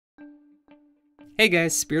Hey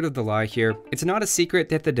guys, Spirit of the Law here. It's not a secret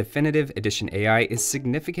that the Definitive Edition AI is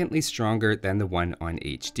significantly stronger than the one on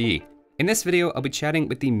HD. In this video, I'll be chatting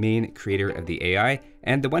with the main creator of the AI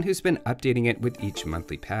and the one who's been updating it with each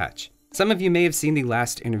monthly patch. Some of you may have seen the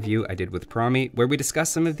last interview I did with Promi, where we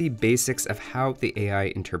discussed some of the basics of how the AI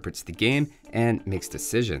interprets the game and makes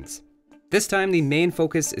decisions. This time, the main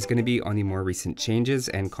focus is going to be on the more recent changes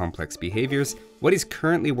and complex behaviors, what he's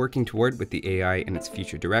currently working toward with the AI and its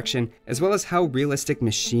future direction, as well as how realistic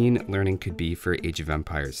machine learning could be for Age of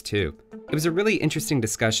Empires 2. It was a really interesting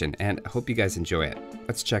discussion, and I hope you guys enjoy it.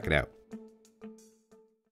 Let's check it out.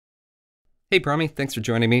 Hey Promi, thanks for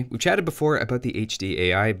joining me. We've chatted before about the HD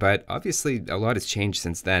AI, but obviously a lot has changed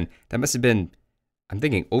since then. That must have been, I'm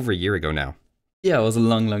thinking, over a year ago now. Yeah, it was a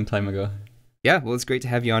long time ago. Yeah, well, it's great to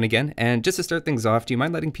have you on again. And just to start things off, do you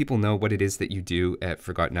mind letting people know what it is that you do at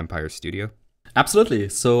Forgotten Empires Studio? Absolutely.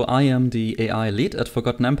 So I am the AI lead at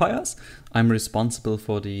Forgotten Empires. I'm responsible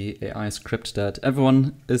for the AI script that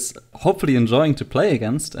everyone is hopefully enjoying to play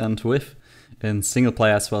against and with in single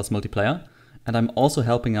player as well as multiplayer. And I'm also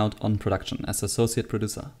helping out on production as associate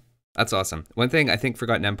producer. That's awesome. One thing I think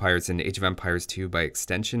Forgotten Empires and Age of Empires 2 by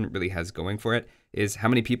extension really has going for it is how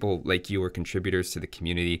many people like you are contributors to the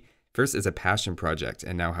community. First as a passion project,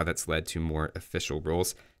 and now how that's led to more official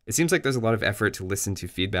roles. It seems like there's a lot of effort to listen to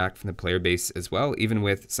feedback from the player base as well, even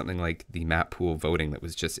with something like the map pool voting that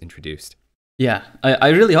was just introduced. Yeah, I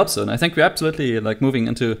really hope so. And I think we're absolutely moving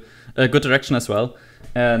into a good direction as well.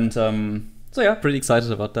 And so yeah, pretty excited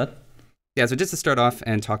about that. Yeah, so just to start off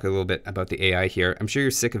and talk a little bit about the AI here, I'm sure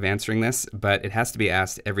you're sick of answering this, but it has to be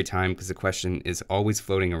asked every time because the question is always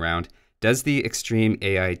floating around. Does the extreme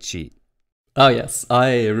AI cheat? Oh yes,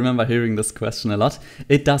 I remember hearing this question a lot.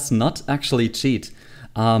 It does not actually cheat.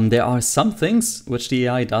 There are some things which the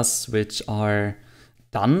AI does which are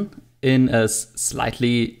done in a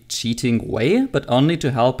slightly cheating way, but only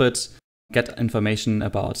to help it get information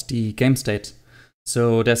about the game state.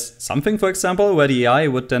 So there's something, for example, where the AI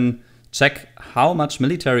would then check how much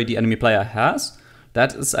military the enemy player has.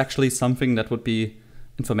 That is actually something that would be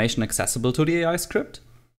information accessible to the AI script.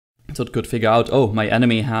 So it could figure out, oh, my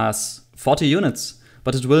enemy has 40 units,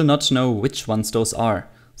 but it will not know which ones those are.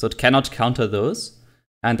 So it cannot counter those.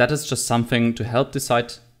 And that is just something to help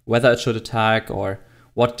decide whether it should attack or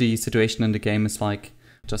what the situation in the game is like,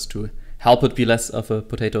 just to help it be less of a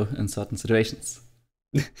potato in certain situations.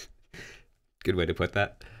 Good way to put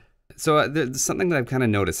that. So there's something that I've kind of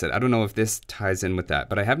noticed that I don't know if this ties in with that,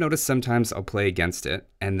 but I have noticed sometimes I'll play against it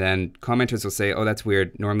and then commenters will say, oh, that's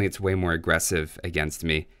weird. Normally it's way more aggressive against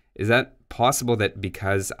me. Is that possible that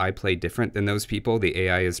because I play different than those people, the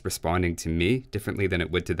AI is responding to me differently than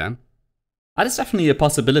it would to them? That is definitely a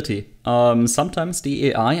possibility. Sometimes the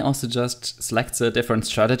AI also just selects a different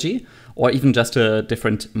strategy or even just a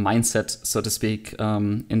different mindset, so to speak,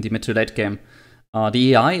 in the mid to late game.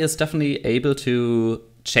 The AI is definitely able to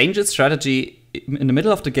change its strategy in the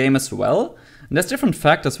middle of the game as well. And there's different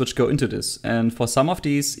factors which go into this. And for some of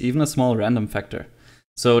these, even a small random factor.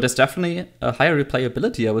 So there's definitely a higher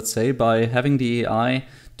replayability, I would say, by having the AI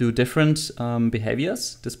do different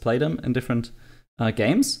behaviors, display them in different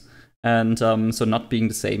games, and so not being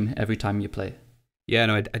the same every time you play. Yeah,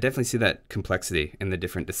 no, I definitely see that complexity in the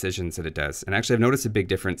different decisions that it does. And actually, I've noticed a big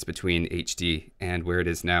difference between HD and where it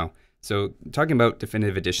is now. So talking about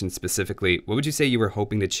Definitive Edition specifically, what would you say you were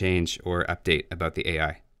hoping to change or update about the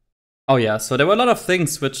AI? Oh yeah, so there were a lot of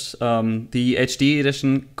things which the HD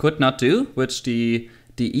edition could not do, which the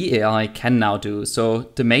EAI can now do.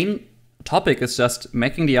 So the main topic is just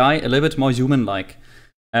making the AI a little bit more human-like.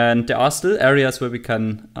 And there are still areas where we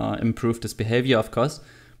can improve this behavior, of course.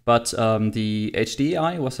 But the HD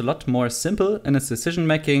AI was a lot more simple in its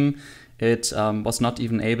decision-making. It was not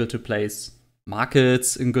even able to place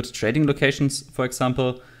markets in good trading locations, for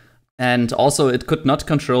example. And also it could not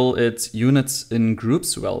control its units in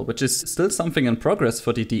groups well, which is still something in progress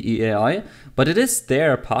for the DEAI, but it is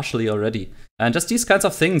there partially already. And just these kinds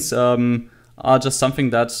of things are just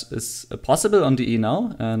something that is possible on DE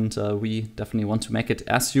now, and we definitely want to make it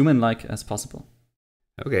as human-like as possible.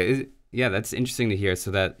 Okay, yeah, that's interesting to hear. So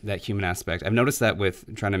that human aspect, I've noticed that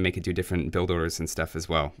with trying to make it do different build orders and stuff as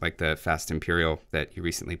well, like the Fast Imperial that you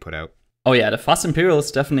recently put out. Oh yeah, the Fast Imperial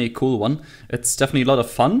is definitely a cool one. It's definitely a lot of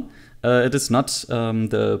fun. It is not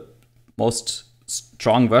the most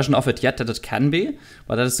strong version of it yet that it can be,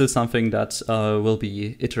 but that is still something that will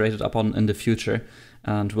be iterated upon in the future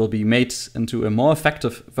and will be made into a more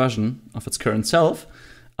effective version of its current self.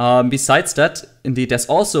 Besides that, indeed, there's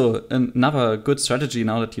also another good strategy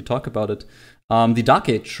now that you talk about it, the Dark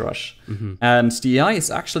Age Rush. And the AI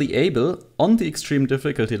is actually able, on the extreme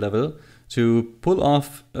difficulty level, to pull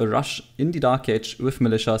off a rush in the Dark Age with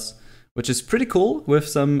militias, which is pretty cool with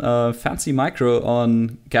some fancy micro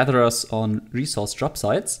on gatherers on resource drop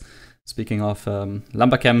sites. Speaking of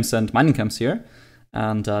lumber camps and mining camps here.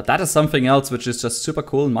 And that is something else which is just super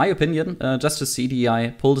cool, in my opinion, just to see the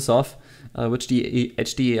AI pull this off, which the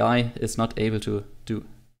HD AI is not able to do.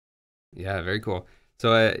 Yeah, very cool.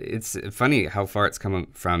 So it's funny how far it's come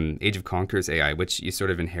from Age of Conqueror's AI, which you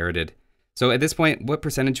sort of inherited. So at this point, what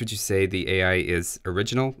percentage would you say the AI is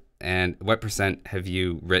original? And what % have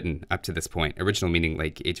you written up to this point? Original meaning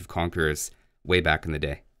like Age of Conqueror's way back in the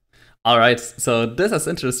day. All right, so this is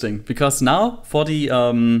interesting because now for the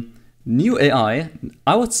new AI,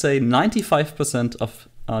 I would say 95% of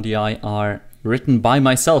the AI are written by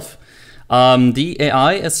myself. The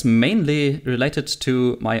AI is mainly related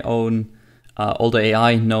to my own older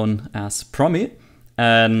AI known as Promi.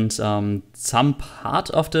 And some part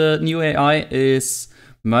of the new AI is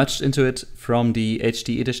merged into it from the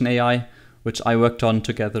HD Edition AI, which I worked on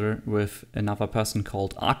together with another person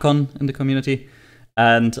called Archon in the community.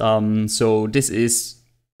 And so this is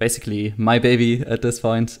basically my baby at this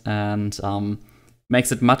point, and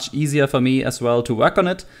makes it much easier for me as well to work on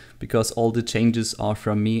it because all the changes are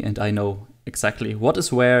from me and I know exactly what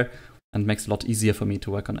is where, and makes it a lot easier for me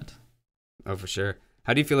to work on it. Oh, for sure.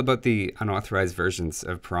 How do you feel about the unauthorized versions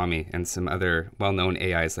of Promi and some other well-known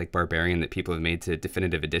AIs like Barbarian that people have made to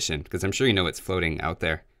Definitive Edition? Because I'm sure you know it's floating out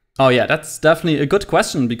there. Oh yeah, that's definitely a good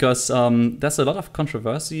question because there's a lot of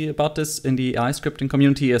controversy about this in the AI scripting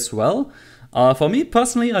community as well. For me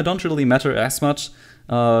personally, I don't really matter as much.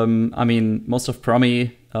 I mean, most of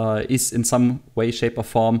Promi is in some way, shape or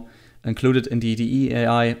form included in the DE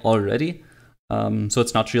AI already. So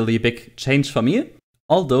it's not really a big change for me.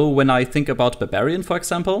 Although when I think about Barbarian, for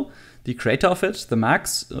example, the creator of it, the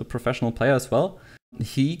Max, a professional player as well,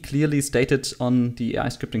 he clearly stated on the AI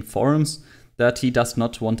scripting forums that he does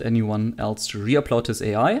not want anyone else to re-upload his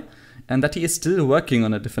AI, and that he is still working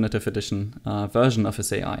on a Definitive Edition version of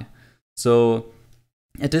his AI. So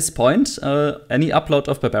at this point, any upload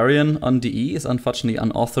of Barbarian on DE is unfortunately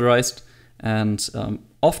unauthorized, and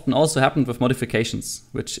often also happened with modifications,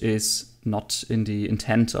 which is not in the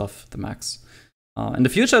intent of the Max. In the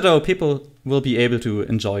future, though, people will be able to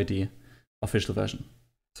enjoy the official version.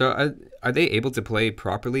 So are they able to play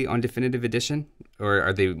properly on Definitive Edition? Or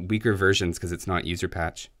are they weaker versions because it's not user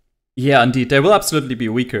patch? Yeah, indeed. They will absolutely be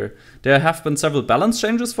weaker. There have been several balance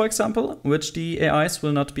changes, for example, which the AIs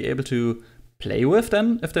will not be able to play with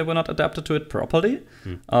then if they were not adapted to it properly.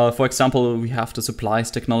 For example, we have the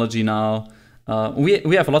supplies technology now.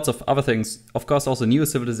 We have lots of other things. Of course, also new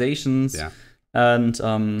civilizations. Yeah. And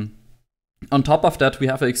on top of that, we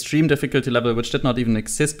have an extreme difficulty level, which did not even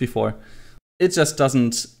exist before. It just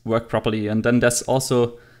doesn't work properly. And then there's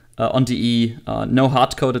also on DE no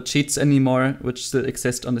hard-coded cheats anymore, which still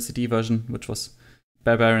exist on the CD version, which was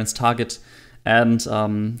Barbarian's target. And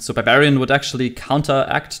so Barbarian would actually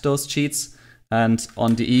counteract those cheats. And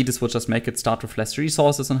on DE, this would just make it start with less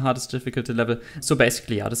resources on hardest difficulty level. So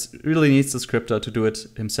basically, yeah, this really needs the scripter to do it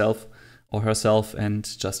himself or herself and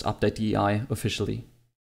just update the AI officially.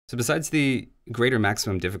 So besides the greater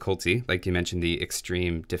maximum difficulty, like you mentioned, the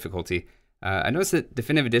extreme difficulty, I noticed that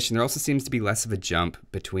Definitive Edition, there also seems to be less of a jump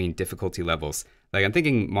between difficulty levels. Like I'm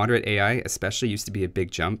thinking moderate AI especially used to be a big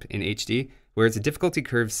jump in HD, whereas the difficulty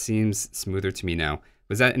curve seems smoother to me now.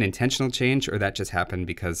 Was that an intentional change or that just happened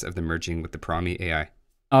because of the merging with the Promi AI?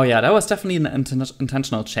 Oh yeah, that was definitely an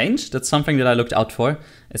intentional change. That's something that I looked out for,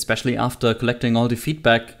 especially after collecting all the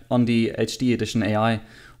feedback on the HD Edition AI,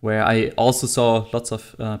 where I also saw lots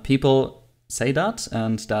of people say that,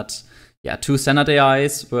 and that, yeah, 2 standard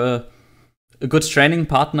AIs were a good training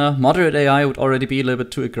partner. Moderate AI would already be a little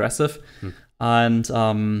bit too aggressive. And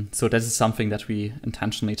so that is something that we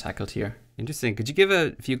intentionally tackled here. Interesting. Could you give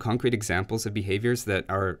a few concrete examples of behaviors that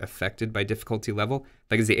are affected by difficulty level?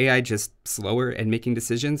 Like, is the AI just slower at making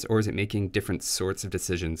decisions, or is it making different sorts of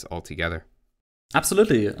decisions altogether?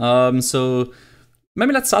 Absolutely. So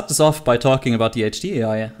maybe let's start this off by talking about the HD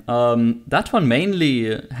AI. That one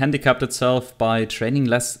mainly handicapped itself by training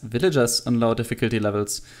less villagers on lower difficulty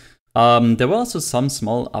levels. There were also some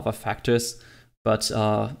small other factors, but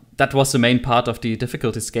that was the main part of the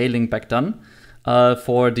difficulty scaling back then.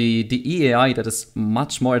 For the EAI that is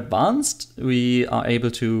much more advanced, we are able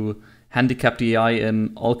to handicap the AI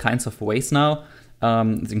in all kinds of ways now.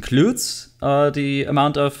 It includes the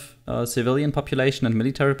amount of civilian population and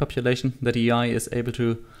military population that the AI is able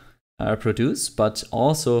to produce, but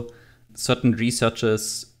also certain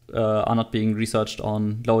researchers are not being researched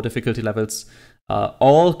on low difficulty levels.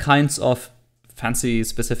 All kinds of fancy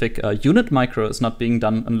specific unit micro is not being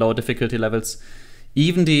done on low difficulty levels.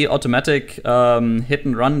 Even the automatic hit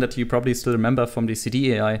and run that you probably still remember from the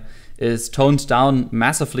CD AI is toned down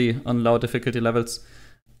massively on lower difficulty levels.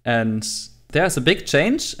 And there's a big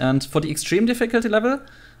change. And for the extreme difficulty level,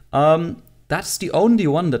 that's the only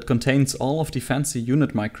one that contains all of the fancy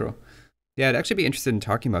unit micro. Yeah, I'd actually be interested in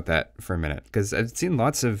talking about that for a minute, because I've seen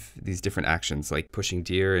lots of these different actions, like pushing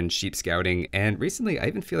deer and sheep scouting, and recently I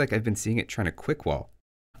even feel like I've been seeing it trying to quick wall.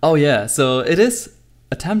 Oh yeah, so it is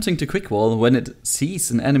attempting to quick wall when it sees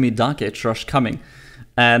an enemy Dark Age rush coming,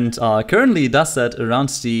 and currently does that around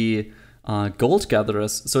the gold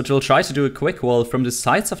gatherers. So it will try to do a quick wall from the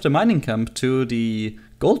sides of the mining camp to the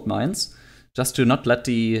gold mines, just to not let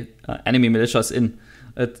the enemy militias in.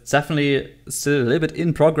 It's definitely still a little bit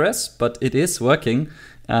in progress, but it is working,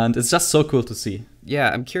 and it's just so cool to see. Yeah,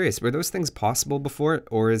 I'm curious, were those things possible before,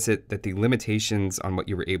 or is it that the limitations on what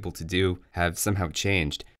you were able to do have somehow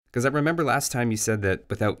changed? Because I remember last time you said that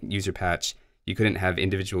without user patch, you couldn't have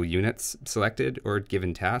individual units selected or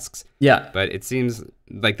given tasks. Yeah. But it seems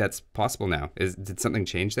like that's possible now. Did something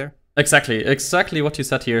change there? Exactly what you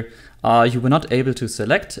said here. You were not able to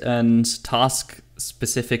select and task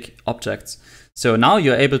specific objects. So now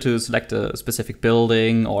you're able to select a specific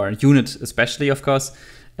building or a unit especially, of course,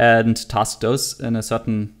 and task those in a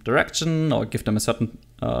certain direction or give them a certain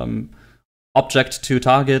object to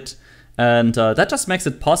target. And that just makes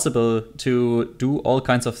it possible to do all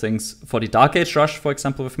kinds of things. For the Dark Age Rush, for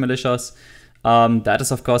example, with militias, that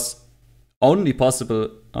is, of course, only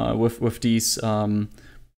possible with these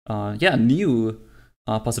new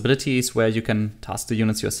possibilities where you can task the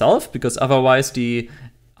units yourself, because otherwise the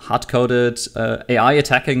hard-coded AI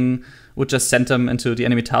attacking would just send them into the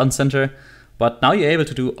enemy town center. But now you're able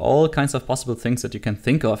to do all kinds of possible things that you can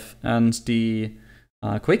think of. And the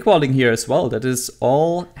quick walling here as well, that is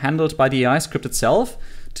all handled by the AI script itself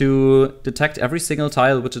to detect every single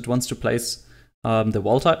tile which it wants to place the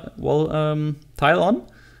wall tile on.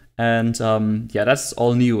 And yeah, that's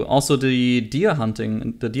all new. Also the deer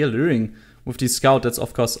hunting, the deer luring with the scout, that's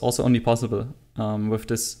of course also only possible with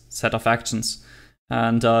this set of actions.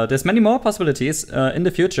 And there's many more possibilities in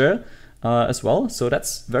the future as well, so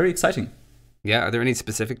that's very exciting. Yeah, are there any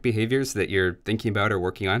specific behaviors that you're thinking about or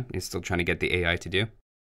working on? You're still trying to get the AI to do?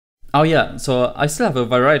 Oh yeah, so I still have a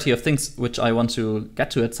variety of things which I want to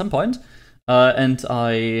get to at some point. And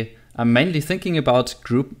I am mainly thinking about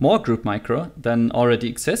more group micro than already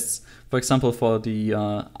exists. For example, for the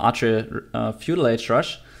Archer Feudal Age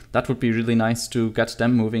Rush, that would be really nice to get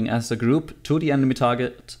them moving as a group to the enemy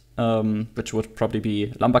target, which would probably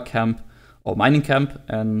be lumber camp or mining camp,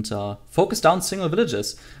 and focus down single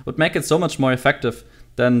villages. Would make it so much more effective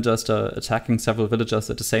than just attacking several villagers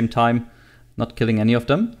at the same time, not killing any of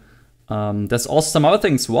them. There's also some other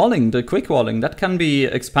things. Walling, the quick walling, that can be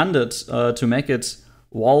expanded to make it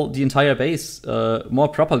wall the entire base more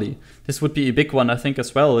properly. This would be a big one, I think,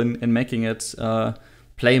 as well, in making it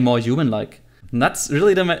play more human-like. And that's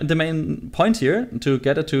really the main point here, to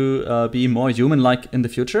get it to be more human-like in the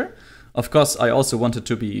future. Of course, I also want it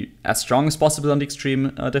to be as strong as possible on the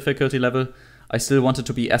extreme difficulty level. I still want it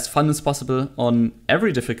to be as fun as possible on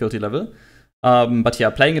every difficulty level. But yeah,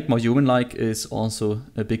 playing it more human-like is also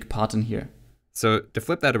a big part in here. So to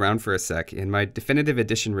flip that around for a sec, in my Definitive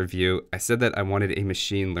Edition review, I said that I wanted a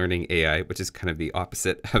machine learning AI, which is kind of the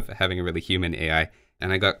opposite of having a really human AI.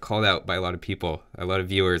 And I got called out by a lot of people. A lot of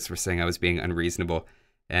viewers were saying I was being unreasonable.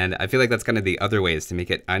 And I feel like that's kind of the other way, is to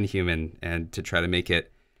make it unhuman and to try to make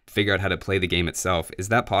it figure out how to play the game itself. Is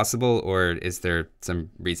that possible, or is there some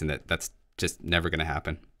reason that that's just never going to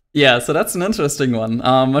happen? Yeah, so that's an interesting one.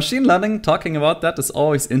 Machine learning, talking about that is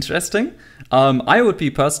always interesting. I would be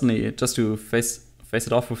personally, just to face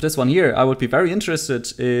it off with this one here, I would be very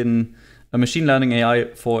interested in a machine learning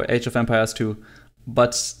AI for Age of Empires 2.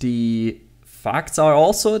 But the facts are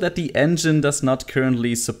also that the engine does not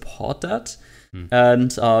currently support that.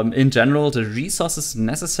 And in general, the resources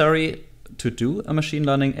necessary to do a machine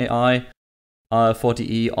learning AI for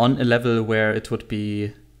DE on a level where it would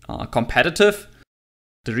be competitive,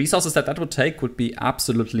 the resources that would take would be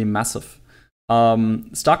absolutely massive.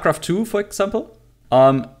 StarCraft 2, for example,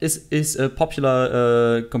 is a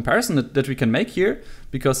popular comparison that we can make here,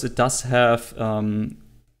 because it does have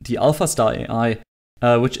the AlphaStar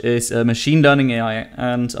AI, which is a machine learning AI.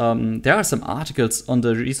 And there are some articles on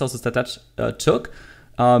the resources that took.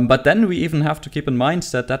 But then we even have to keep in mind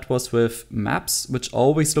that that was with maps which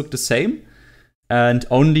always look the same, and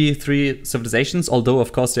only 3 civilizations, although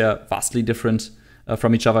of course they are vastly different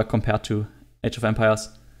from each other compared to Age of Empires.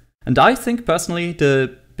 And I think personally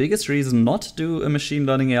the biggest reason not to do a machine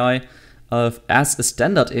learning AI as a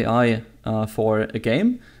standard AI for a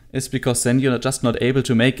game is because then you're just not able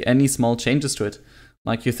to make any small changes to it.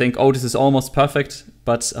 Like you think, oh, this is almost perfect,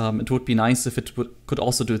 but it would be nice if it could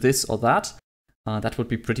also do this or that. That would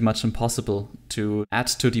be pretty much impossible to add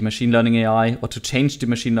to the machine learning AI or to change the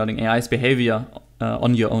machine learning AI's behavior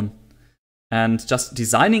on your own. And just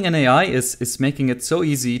designing an AI is making it so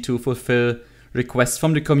easy to fulfill requests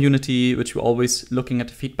from the community, which we're always looking at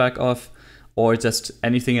the feedback of, or just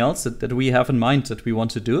anything else that we have in mind that we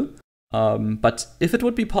want to do. But if it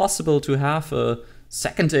would be possible to have a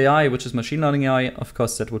second AI, which is machine learning AI, of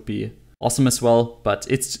course, that would be awesome as well. But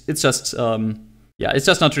it's just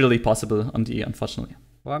not really possible on DE, unfortunately.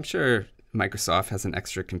 Well, I'm sure Microsoft has an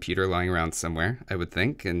extra computer lying around somewhere, I would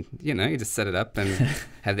think. And, you just set it up and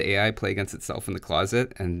have the AI play against itself in the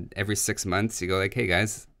closet. And every 6 months you go like, hey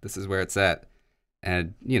guys, this is where it's at.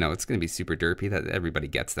 And, it's going to be super derpy. That everybody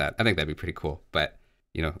gets that. I think that'd be pretty cool. But,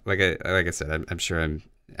 like I said, I'm sure I'm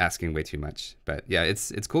asking way too much. But yeah,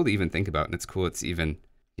 it's cool to even think about. And it's cool it's even,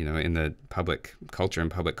 in the public culture and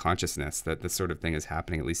public consciousness that this sort of thing is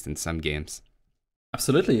happening, at least in some games.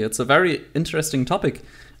 Absolutely. It's a very interesting topic.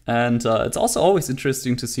 And it's also always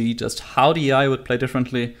interesting to see just how the AI would play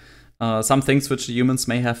differently. Some things which the humans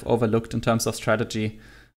may have overlooked in terms of strategy.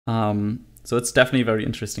 So it's definitely a very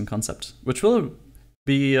interesting concept, which will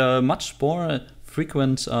be much more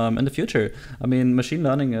frequent in the future. I mean, machine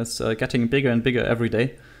learning is getting bigger and bigger every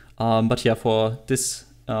day. But yeah, for this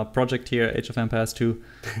project here, Age of Empires 2,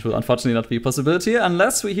 it will unfortunately not be a possibility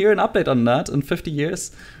unless we hear an update on that in 50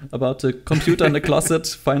 years about the computer in the closet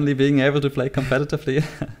finally being able to play competitively.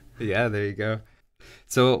 Yeah, there you go.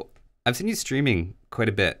 So I've seen you streaming quite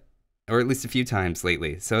a bit, or at least a few times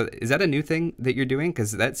lately. So is that a new thing that you're doing?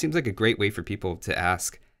 Because that seems like a great way for people to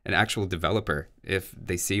ask an actual developer if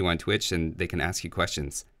they see you on Twitch and they can ask you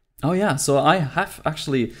questions. Oh yeah, so I have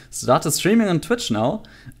actually started streaming on Twitch now.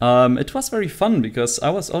 It was very fun because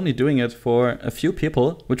I was only doing it for a few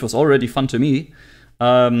people, which was already fun to me.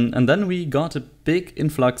 And then we got a big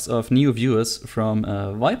influx of new viewers from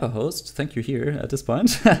Viper host, thank you here at this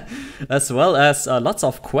point, as well as lots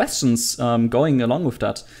of questions going along with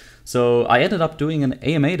that. So I ended up doing an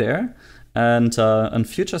AMA there, and on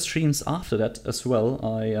future streams after that as well,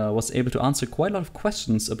 I was able to answer quite a lot of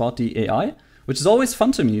questions about the AI, which is always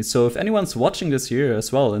fun to me. So if anyone's watching this here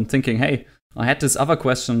as well and thinking, hey, I had this other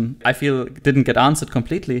question I feel didn't get answered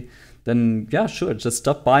completely, then yeah, sure, just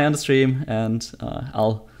stop by on the stream and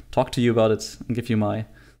I'll talk to you about it and give you my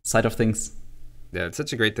side of things. Yeah, it's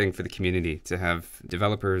such a great thing for the community to have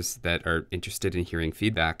developers that are interested in hearing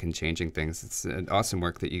feedback and changing things. It's an awesome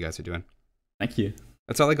work that you guys are doing. Thank you.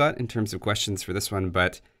 That's all I got in terms of questions for this one.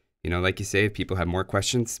 But, like you say, if people have more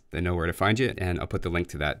questions, they know where to find you. And I'll put the link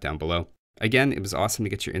to that down below. Again, it was awesome to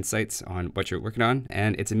get your insights on what you're working on.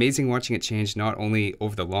 And it's amazing watching it change not only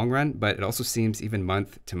over the long run, but it also seems even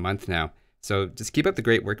month to month now. So just keep up the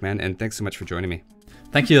great work, man. And thanks so much for joining me.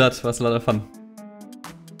 Thank you. That was a lot of fun.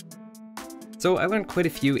 So I learned quite a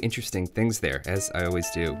few interesting things there, as I always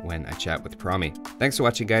do when I chat with Promi. Thanks for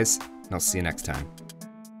watching, guys, and I'll see you next time.